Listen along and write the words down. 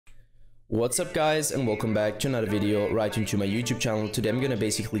What's up guys, and welcome back to another video right into my YouTube channel. Today I'm gonna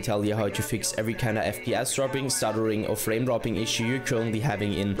basically tell you how to fix every kind of FPS dropping, stuttering or frame dropping issue you're currently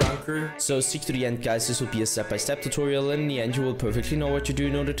having in Krunker. So stick to the end guys, this will be a step-by-step tutorial and in the end you will perfectly know what to do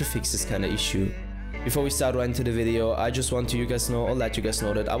in order to fix this kind of issue. Before we start right into the video, I just want to let you guys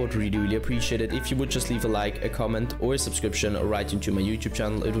know that I would really appreciate it if you would just leave a like, a comment or a subscription right into my YouTube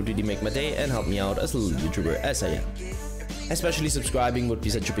channel. It would really make my day and help me out as a little YouTuber as I am. Especially subscribing would be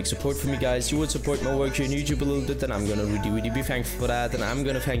such a big support for me guys. You would support my work here on YouTube a little bit and I'm gonna really be thankful for that, and I'm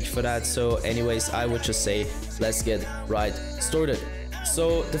gonna thank you for that. So anyways, I would just say let's get right started.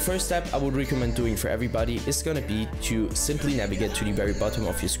 So the first step I would recommend doing for everybody is gonna be to simply navigate to the very bottom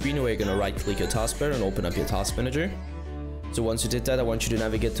of your screen, where you're gonna right click your taskbar and open up your task manager. So once you did that, I want you to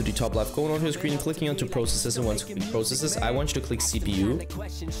navigate to the top left corner of your screen, clicking onto processes, and once you click processes, I want you to click CPU.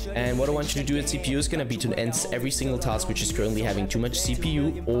 And what I want you to do at CPU is going to be to end every single task which is currently having too much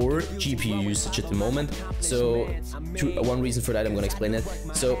CPU or GPU usage at the moment. So one reason for that, I'm going to explain it.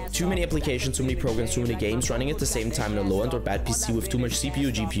 So too many applications, too many programs, too many games running at the same time in a low end or bad PC with too much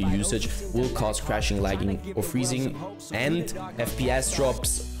CPU GPU usage will cause crashing, lagging or freezing and FPS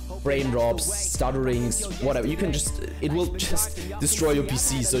drops, frame drops, stutterings, whatever. It will just destroy your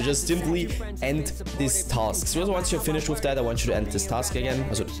PC. So just simply end this task. So once you're finished with that, I want you to end this task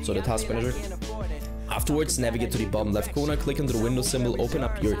again. So the task manager. Afterwards, navigate to the bottom left corner, click on the Windows symbol, open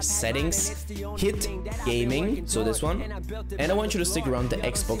up your settings, hit gaming, so this one, and I want you to stick around the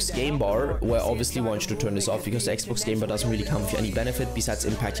Xbox game bar, where I obviously want you to turn this off because the Xbox game bar doesn't really come with any benefit besides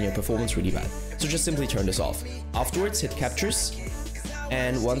impacting your performance really bad. So just simply turn this off. Afterwards, hit captures.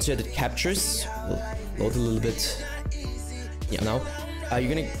 And once you're at captures, we'll load a little bit. Yeah, now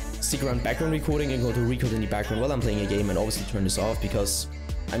you're gonna stick around background recording and go to record in the background while I'm playing a game, and obviously turn this off because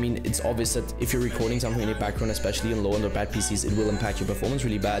I mean it's obvious that if you're recording something in the background, especially in low end or bad PCs, it will impact your performance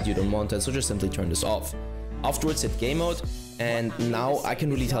really bad. You don't want that, so just simply turn this off. Afterwards, hit game mode. And now I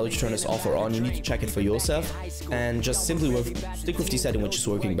can really tell you to turn this off or on. You need to check it for yourself and just simply stick with the setting which is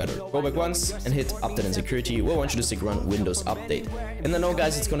working better. Go back once and hit update and security. We want you to stick around Windows update. And I know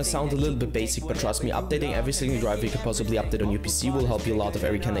guys, it's gonna sound a little bit basic, but trust me, updating every single driver you could possibly update on your PC will help you a lot of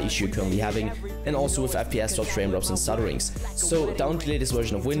every kind of issue you're currently having, and also with FPS drops, frame drops and stutterings. So download the latest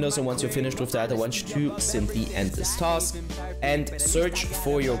version of Windows, and once you're finished with that, I want you to simply end this task and search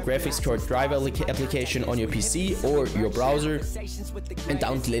for your graphics card driver application on your PC or your browser, and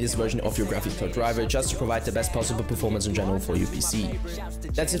download the latest version of your graphics card driver just to provide the best possible performance in general for your PC.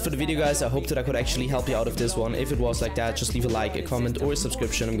 That's it for the video guys. I hope that I could actually help you out of this one. If it was like that, just leave a like, a comment or a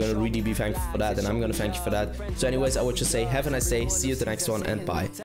subscription. I'm gonna really be thankful for that, and I'm gonna thank you for that. So anyways, I would just say have a nice day, see you at the next one, and bye.